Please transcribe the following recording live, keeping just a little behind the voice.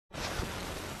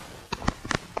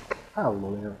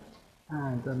Hello there,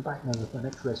 and I'm back now with the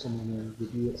next WrestleMania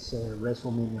review. It's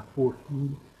WrestleMania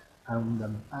 14, and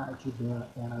the Attitude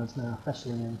Era is now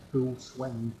officially in full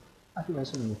swing. After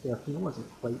WrestleMania 13, it wasn't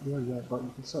quite there yet, but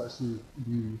you can sort of see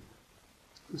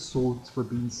the seeds were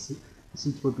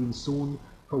being sown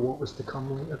for what was to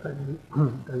come later down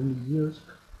the years.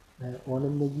 On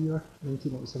in the year,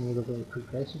 1997 was a very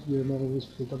progressive year in many ways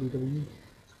for the WWE.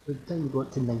 By the time we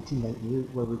got to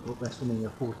 1998, where we got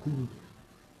WrestleMania 14,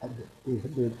 and they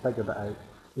figured it out.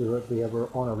 They were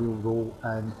on a real roll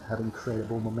and had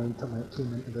incredible momentum when it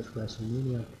came into this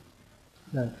WrestleMania.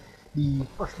 Now, the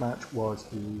first match was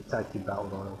the Tag Team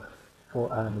Battle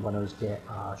Royal, and the winners get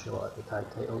a shot at the tag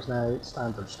titles. Now, it's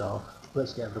standard stuff.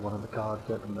 Let's get everyone on the card,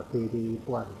 get them the payday,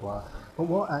 blah blah blah. But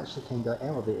what actually kind of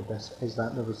elevated this is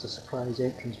that there was a surprise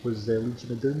entrance, was the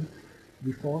Legion of Doom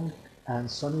reformed, and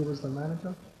Sonny was the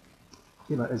manager.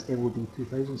 As LOD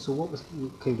 2000, so what was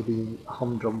kind of the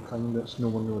humdrum thing that no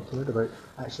one really cared about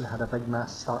actually had a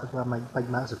started with a big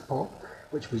massive pop,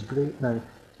 which was great. Now, and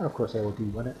of course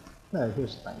LOD won it. Now,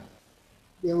 here's the thing.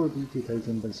 The LOD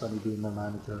 2000 and Sonny being their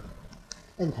manager,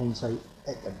 in hindsight,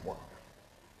 it didn't work.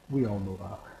 We all know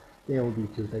that. The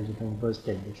LOD 2000 thing was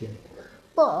kind of shit.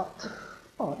 But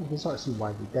you can sort of see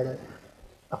why they did it.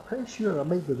 I'm pretty sure, I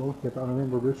might be wrong here, but I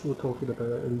remember Russo talking about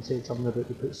it and he said something about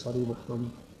they put Sonny with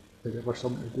them. There was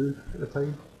something to do at the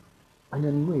time. And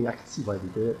anyway, I can see why they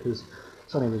did it, because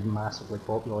Sonny was massively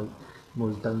popular, like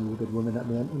most downloaded women at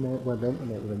the internet, where the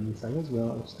internet was a new thing as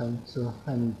well at this time, so,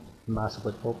 and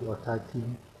massively popular tag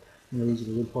team.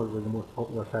 Easily probably the most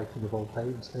popular tag team of all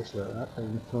time, especially at that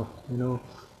time, so, you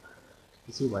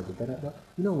can see why they did it, but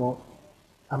you know what?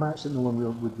 A match that no one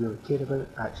would really care about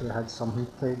actually had something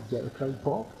to get the crowd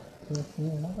popped.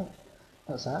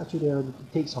 That's the attitude there. You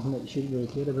take something that you shouldn't really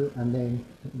care about and then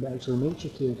it actually makes you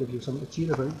care and gives you something to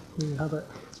cheer about. There you have it.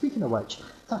 Speaking of which,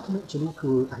 Taka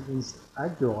Michinoku against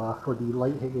Aguilar for the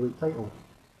light heavyweight title.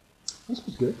 This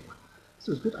was good.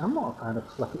 I'm not a fan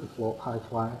of flippity flop, high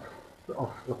fly,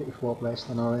 or flippity flop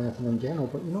wrestling or anything in general,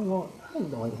 but you know what? I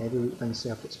think the light heavyweight thing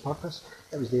served its purpose.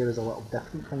 It was there as a little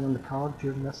different thing on the card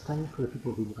during this time for the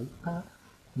people who liked that.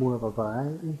 More of a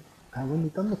variety. And when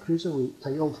they'd done the cruiserweight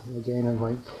title again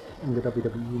in the WWE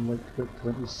in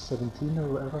 2017 or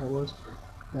whatever it was,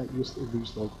 they used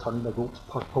to turn the ropes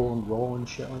purple and raw and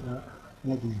shit like that. They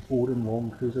had these boring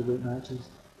long cruiserweight matches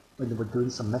when they were doing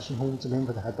submission holds.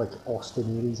 Remember they had like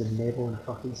Austin Aries and Neville in a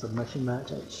fucking submission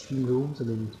match at Extreme Rules. I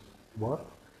mean, what?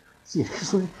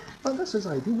 Seriously? But this is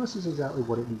ideal. This is exactly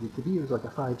what it needed to be. It was like a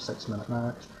 5-6 minute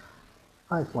match,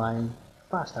 high flying,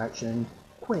 fast action,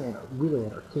 really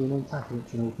entertaining. Taka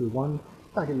Michinoku won.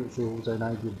 Taka Michinoku was an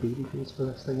ideal babyface for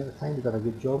this thing at the time. He did a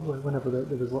good job whenever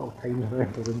there was little time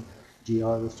around when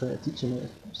JR was trying to teach him how to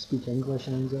speak English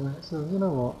and things like that. So you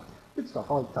know what? Good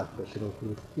stuff. I like Taka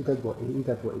Michinoku. He did what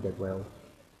he did well.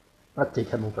 I'd take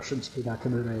him over Shinsuke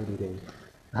Nakamura any day.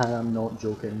 I'm not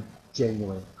joking.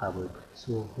 Genuinely, I would.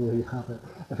 So there you have it.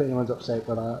 If anyone's upset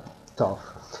with that,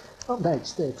 tough. Up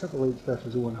next, Triple H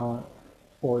versus Owen Hart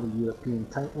for the European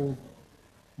title.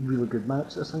 Really good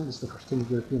match. I think this is the first time the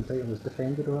European title was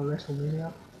defended on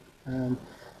WrestleMania, and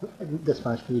this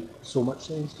match made so much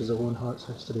sense because of Owen Hart's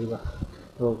history with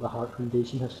the Hart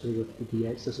Foundation history with the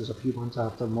DX. This is a few months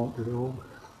after Montreal.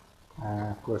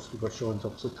 Of course, Shawn's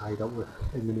obviously tied up with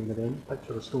in the main event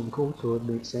picture of Stone Cold, so it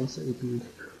makes sense that he'd be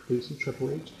facing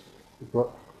Triple H.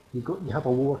 But you have a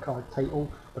lower card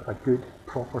title with a good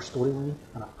proper storyline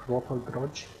and a proper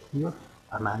grudge here.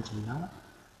 Imagine that.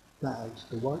 That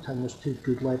actually worked, and there's two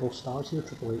good level stars here.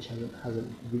 Triple H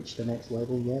hasn't reached the next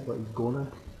level yet, but he's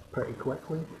gonna pretty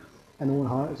quickly. And Owen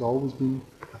Hart has always been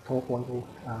a top level.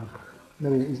 He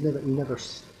never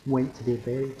went to the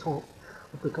very top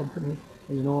of the company.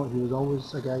 And, he was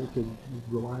always a guy you could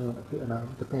rely on to put in a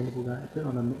dependable guy to put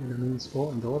on in a main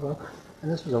spot and deliver.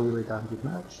 And this was a really damn good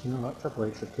match. Triple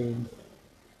H retained.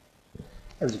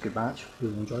 It was a good match.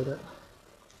 Really enjoyed it.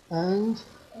 And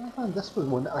this was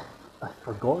one that I'd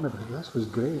forgotten about. This was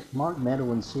great. Mark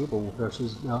Merrill and Sable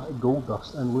versus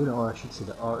Goldust and Luna, or I should say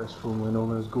the artist formerly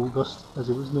known as Goldust, as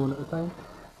he was known at the time.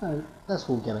 This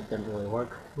whole gimmick didn't really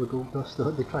work with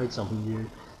Goldust. They tried something new.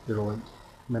 They were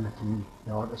mimicking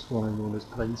the artist formerly known as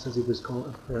Prince, as he was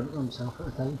called himself at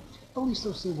the time. But at least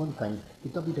I'll say one thing. The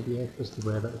WWF, as they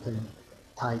were at the time,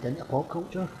 tied into pop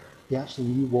culture. They actually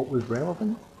knew what was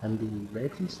relevant, and they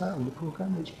referenced that on the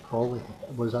programme, which probably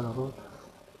was another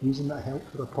reason that helped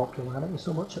for their popularity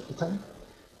so much at the time.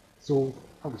 So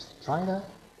I was trying it,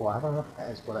 whatever, it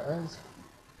is what it is.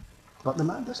 But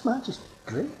this match is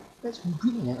great. It's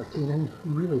really entertaining,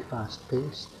 really fast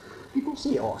paced. People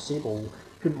say, oh, Sable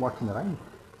couldn't work in the ring.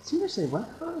 seriously,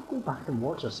 whenever I go back and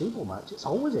watch a Sable match, it's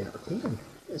always entertaining.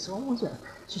 It's always it.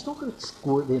 She's not going to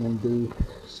go out there and do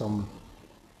some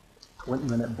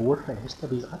 20-minute bore fest.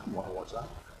 Because I don't want to watch that.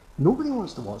 Nobody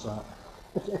wants to watch that.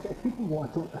 If people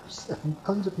want to, if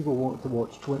tons of people want to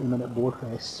watch 20-minute bore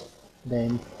fests,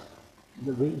 then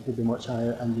the ratings would be much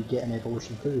higher and you get an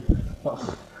evolution too. But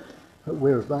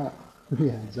where's that?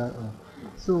 Yeah, exactly.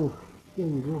 So, there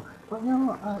you go. But you know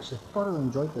what, I actually thoroughly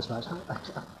enjoyed this match.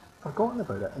 I've forgotten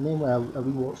about it. And then when I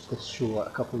rewatched this show like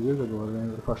a couple of years ago, I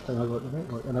remember the first time I got the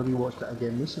network, and I rewatched it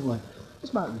again recently.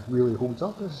 This match really holds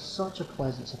up. It's such a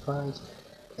pleasant surprise.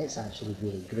 It's actually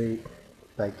really great.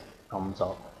 Big thumbs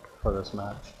up for this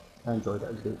match. I enjoyed it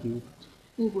a great deal.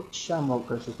 You've got Shamrock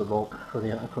versus The Rock for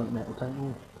the Intercontinental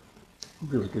title.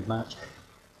 Really good match.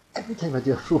 Every time I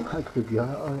do a throwback review,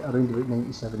 around about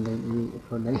 97, 98,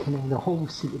 or 99, they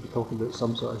always seem to be talking about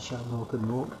some sort of Shamrock and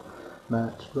Rock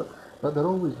match, but they're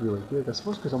always really good. I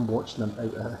suppose because I'm watching them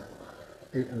out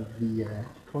of the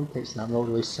context and I'm not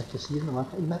really sick of seeing them. I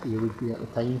think maybe you would be at the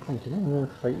time thinking, oh, they're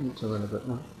fighting each other a bit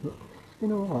more. But you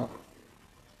know what?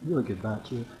 Really good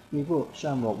match. You've got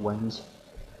Shamrock wins,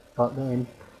 but then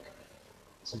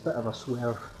it's a bit of a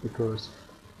swerve because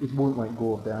he won't let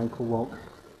go of the ankle lock,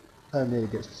 and then he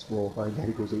gets disqualified, and then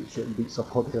he goes 8 shit and beats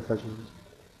up all the officials,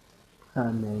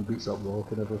 and then beats up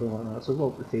Rock and everything like that. So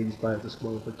Rock retains by a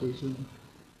disqualification.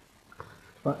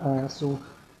 But so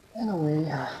in a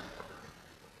way,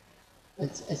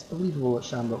 it's believable that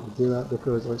Shamrock would do that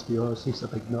because let's be honest, he's a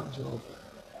big nut job.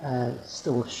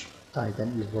 Still tied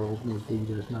into his world's most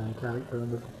dangerous man character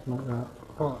and everything like that.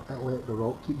 But it let The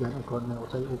Rock keep the Intercontinental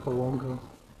title for longer,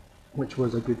 which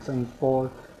was a good thing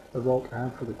for The Rock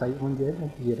and for the title in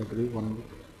general. He had a great one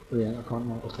for the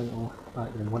Intercontinental title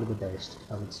back then, one of the best,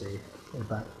 I would say,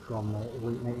 back from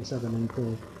late 97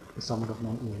 into the summer of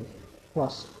 98.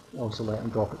 Plus, also let him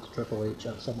drop it to Triple H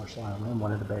at SummerSlam and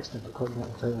one of the best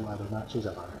Intercontinental title ladder matches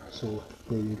ever. So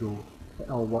there you go, it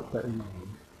all worked out in the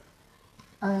end.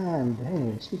 And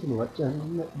anyway, speaking of which,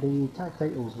 the tag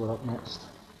titles were up next.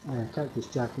 Cactus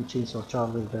Jack and Chainsaw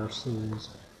Charlie versus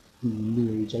the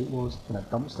New Age Outlaws in a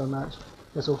dumpster match.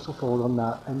 This also followed on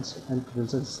that incident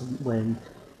when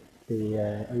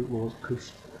the Outlaws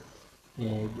pushed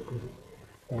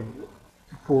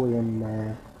Foley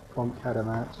and Funk had a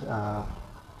match,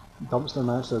 dumpster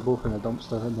match. They're both in a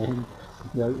dumpster, and then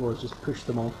the Outlaws just pushed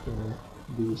them off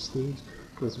the stage.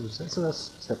 So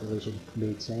this stipulation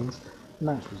made sense. The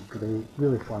match was great,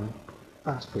 really fun,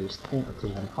 fast-paced,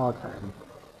 entertaining, hard-hitting.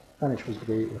 Finish was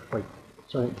great with like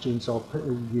Chainsaw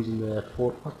using the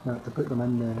fork to put them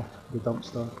in the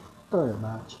dumpster. Brilliant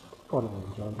match, thoroughly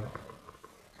enjoyed it.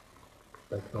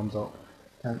 Big thumbs up,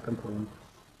 can't complain.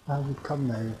 And we come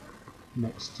now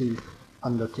next to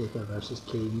Undertaker versus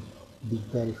Kane, the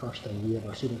very first time we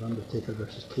ever seen an Undertaker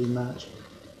versus Kane match.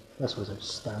 This was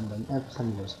outstanding,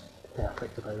 everything was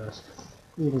perfect about this.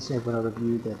 We even said when I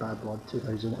reviewed the Bad Blood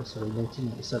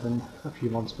 1997 a few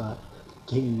months back,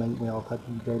 Kane might well have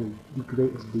had the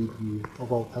greatest debut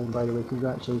of all time. By the way,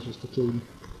 congratulations to Kane.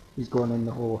 He's gone in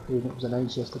the Hall of Fame. It was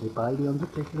announced yesterday by The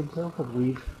Undertaker himself, I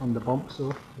believe, on the bump,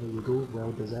 so there you go,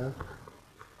 well deserved.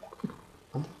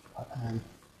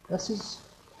 This is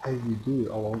how you do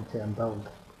a long-term build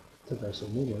to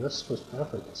WrestleMania. This was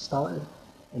perfect. It started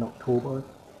in October,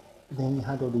 then you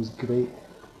had all these great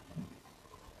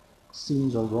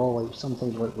scenes on Raw, like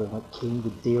sometimes when Kane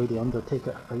would dare the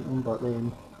Undertaker to fight him, but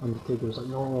then Undertaker was like,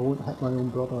 no, I won't hit my own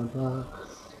brother,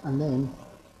 and then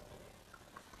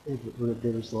there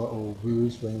was little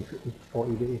ruse when he thought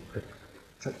he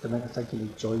tricked him into thinking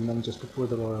he'd join them just before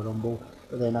the Royal Rumble,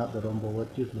 but then at the Rumble,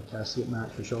 they'd used the casket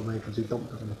match for Shawn Michaels, he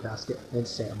dumped him in the casket, then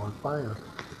set him on fire.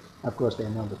 Of course,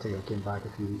 then the Undertaker came back a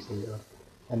few weeks later,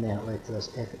 and then it led to this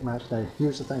epic match. Now,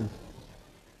 here's the thing.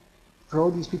 For all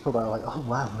these people that are like, oh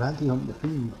wow, Randy Orton the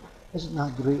Fiend, isn't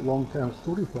that great long-term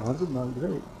storytelling, isn't that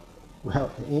great?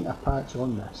 Well, it ain't a patch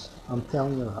on this, I'm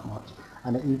telling you that much.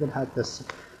 And it even had the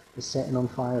setting on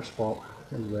fire spot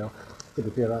as well. To be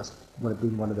fair, that's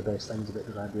been one of the best things about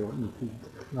the Randy Orton Fiend.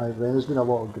 Now, there's been a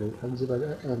lot of great things about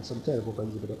it, and some terrible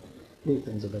things about it. Great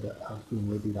things about it have been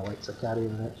maybe Alexa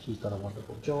carrying it, she's done a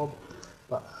wonderful job,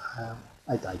 but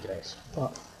I digress.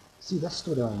 But see, this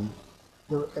storyline,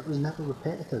 it was never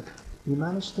repetitive. You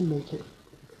managed to make it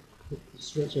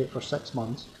stretch out for 6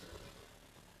 months,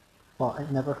 but it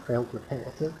never felt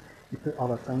repetitive. You put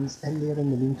other things in there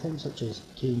in the meantime, such as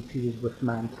Kane feud with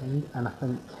Mankind, and I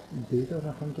think Vader,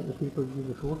 at the pay-per-view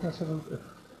before this, if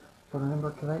I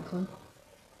remember correctly.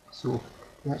 So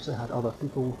you actually had other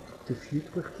people to feud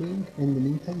with Kane in the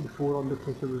meantime before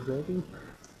Undertaker was ready.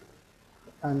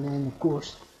 And then, of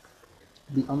course,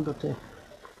 The Undertaker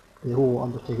The whole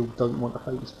Undertaker doesn't want to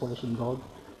fight his flesh and blood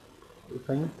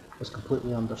thing was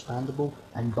completely understandable.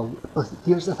 But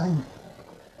here's the thing,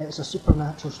 it's a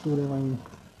supernatural storyline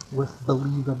with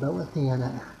believability in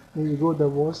it. There you go, there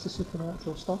was the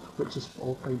supernatural stuff, which is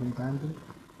all fine and dandy,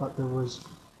 but there was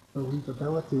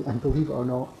believability, and believe it or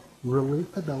not,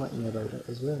 relatability about it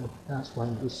as well. That's why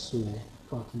it was so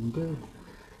fucking good.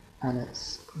 And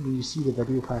it's, when you see the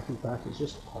video package back, it's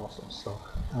just awesome stuff.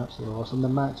 Absolutely awesome. The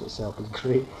match itself is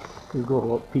great. You've got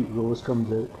what Pete Rose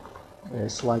comes out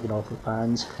slagging off the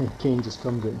fans, and Kane just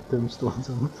comes out and tombstones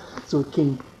him. So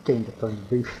Kane kind of turns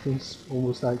babyface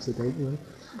almost accidentally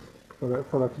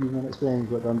for a few minutes, but then you've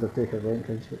got the Undertaker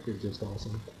entrance, which is just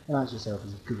awesome. The match itself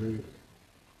is great.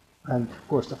 And of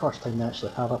course, the first time they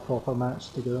actually have a proper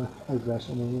match together at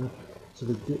WrestleMania, so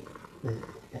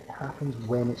it happens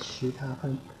when it should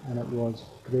happen, and it was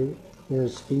great.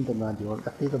 There's Fiend and Randy Orton.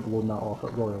 If they'd have blown that off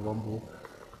at Royal Rumble,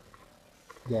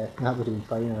 yeah, that would have been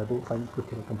fine, and I don't think we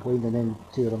could have complained, and then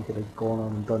two of them could have gone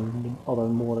on and done other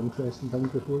more interesting things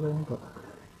before then.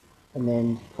 And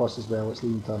then, plus as well, it's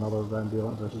leading to another Randy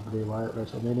Orton versus Bray Wyatt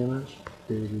WrestleMania match.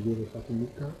 Do we really fucking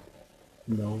need that?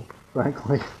 No,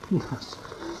 frankly.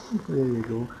 There you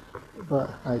go. But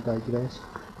I digress.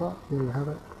 But there you have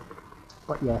it.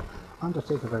 But yeah,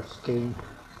 Undertaker vs Kane,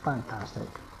 fantastic.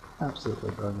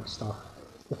 Absolutely brilliant stuff.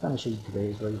 The finish is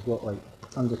great as well. You've got like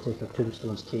Undertaker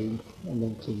tombstones Kane, and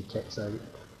then Kane kicks out.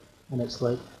 And it's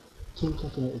like, Kane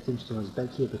kicking out the tombstone is big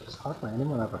here because hardly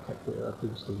anyone ever kicked out a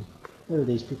tombstone.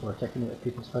 Nowadays people are kicking out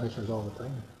people's finishers all the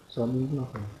time, so it means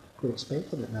nothing. They're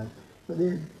expecting it now. But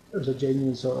then it was a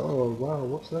genuine sort of, oh wow,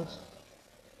 what's this?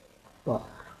 But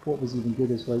what was even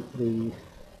good is like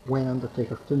when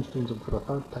Undertaker tombstones him for a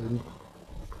third time,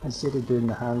 instead of doing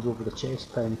the hands over the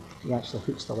chest pin, he actually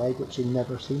hooks the leg, which you've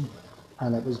never seen.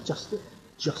 And it was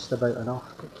just about enough.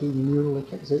 Kane nearly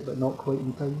kicks out, but not quite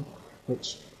in time,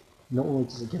 which not only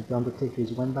does it give the Undertaker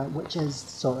his win back, which is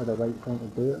sort of the right thing to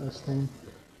do at this time,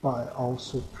 but it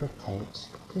also protects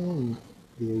Kane.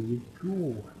 There you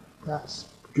go. That's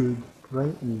good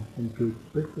writing and good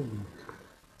booking.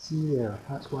 See there,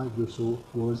 that's why Russo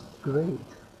was great.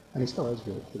 And he still is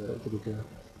great to be fair.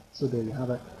 So there you have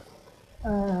it.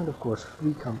 And of course,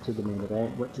 we come to the main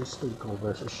event, which is Stone Cold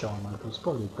vs Shawn Michaels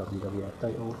for the WWF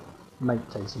title. Mike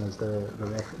Tyson is the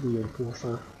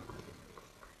enforcer.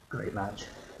 Great match.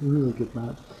 Really good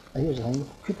match. Now here's the thing,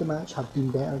 could the match have been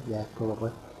better? Yeah,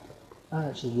 probably. I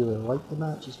actually really like the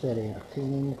match, it's very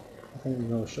entertaining. I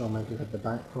think Shawn Michaels had the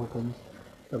back problems.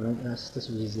 I think this was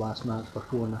his last match for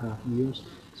 4.5 years.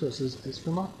 So it's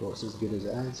remarkable, it's as good as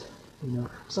it is.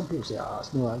 Some people say,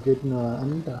 it's not that good, no, I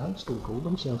mean, I think Stone Cold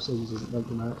himself says he doesn't like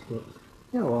the match, but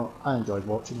you know what, I enjoyed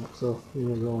watching it, so there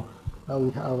you go.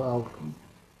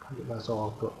 That's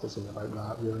all I've got to say about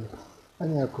that, really.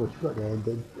 And then, of course, you've got the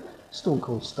ending. Stone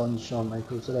Cold stuns Shawn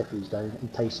Michaels, the referee's down,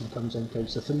 and Tyson comes in,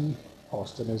 counts to 3.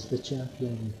 Austin is the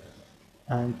champion.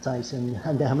 And Tyson,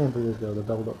 and I remember as well, the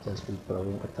build up to this was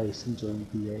brilliant, with Tyson joining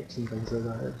DX and things like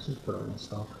that. It's just brilliant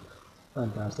stuff.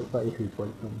 Fantastic, but he could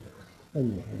like them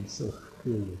in the end, so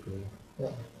there you go.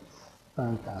 Yeah,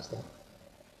 fantastic.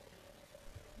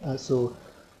 So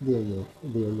there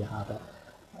you have it.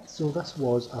 So this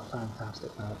was a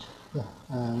fantastic match, yeah,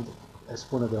 and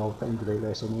it's one of the all-time great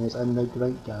WrestleManias, and the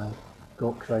right guy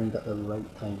got crowned at the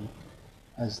right time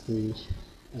as the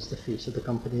face of the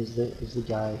company, as the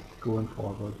guy going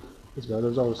forward as well. There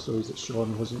was always stories that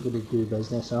Shawn wasn't going to do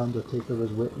business, Undertaker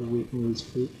was waiting his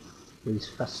feet with his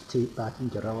fist taped back in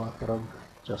Gorilla for him,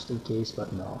 just in case,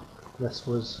 but no, this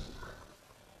was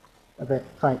a bit,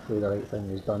 thankfully the right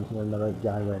thing was done here and the right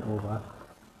guy went over,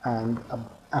 and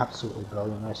absolutely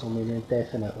brilliant WrestleMania,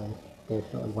 definitely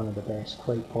one of the best,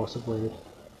 quite possibly,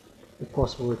 if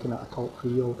possible, looking at a top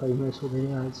 3 all-time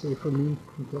WrestleMania, I'd say, for me,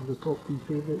 in terms of top 3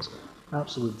 favourites.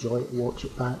 Absolute joy to watch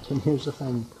it back, and here's the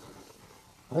thing,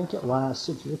 I think it lasts,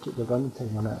 if you look at the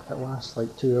runtime on it, it lasts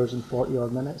like 2 hours and 40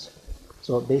 odd minutes,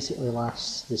 so it basically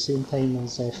lasts the same time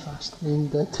as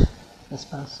Fastlane did this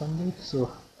past Sunday,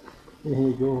 so there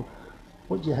you go.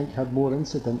 What do you think had more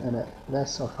incident in it,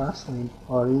 this or Fastlane,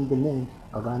 or even then,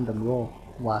 a random Raw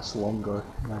lasts longer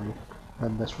now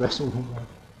than this WrestleMania,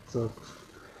 so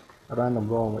a random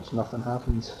Raw in which nothing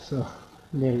happens, so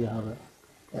there you have it.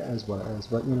 It is what it is,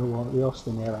 but you know what, the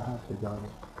Austin era had begun,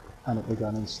 and it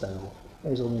begun in style.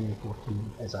 WrestleMania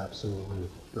 14 is absolutely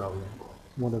brilliant.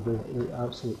 One of the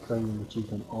absolute crowning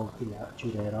achievement of the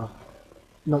Attitude Era.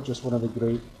 Not just one of the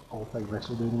great all-time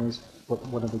WrestleManias, but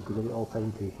one of the great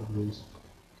all-time pay-per-views.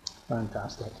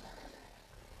 Fantastic.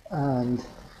 And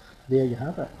there you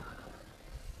have it.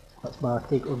 That's my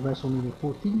take on WrestleMania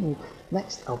 14. Now,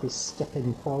 next I'll be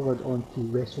skipping forward onto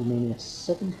WrestleMania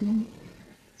 17.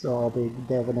 So I'll be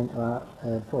delving into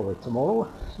that probably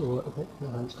tomorrow. So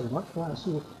thanks very much for that.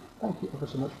 So thank you ever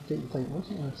so much for taking the time to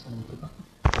listen to this, and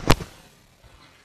goodbye.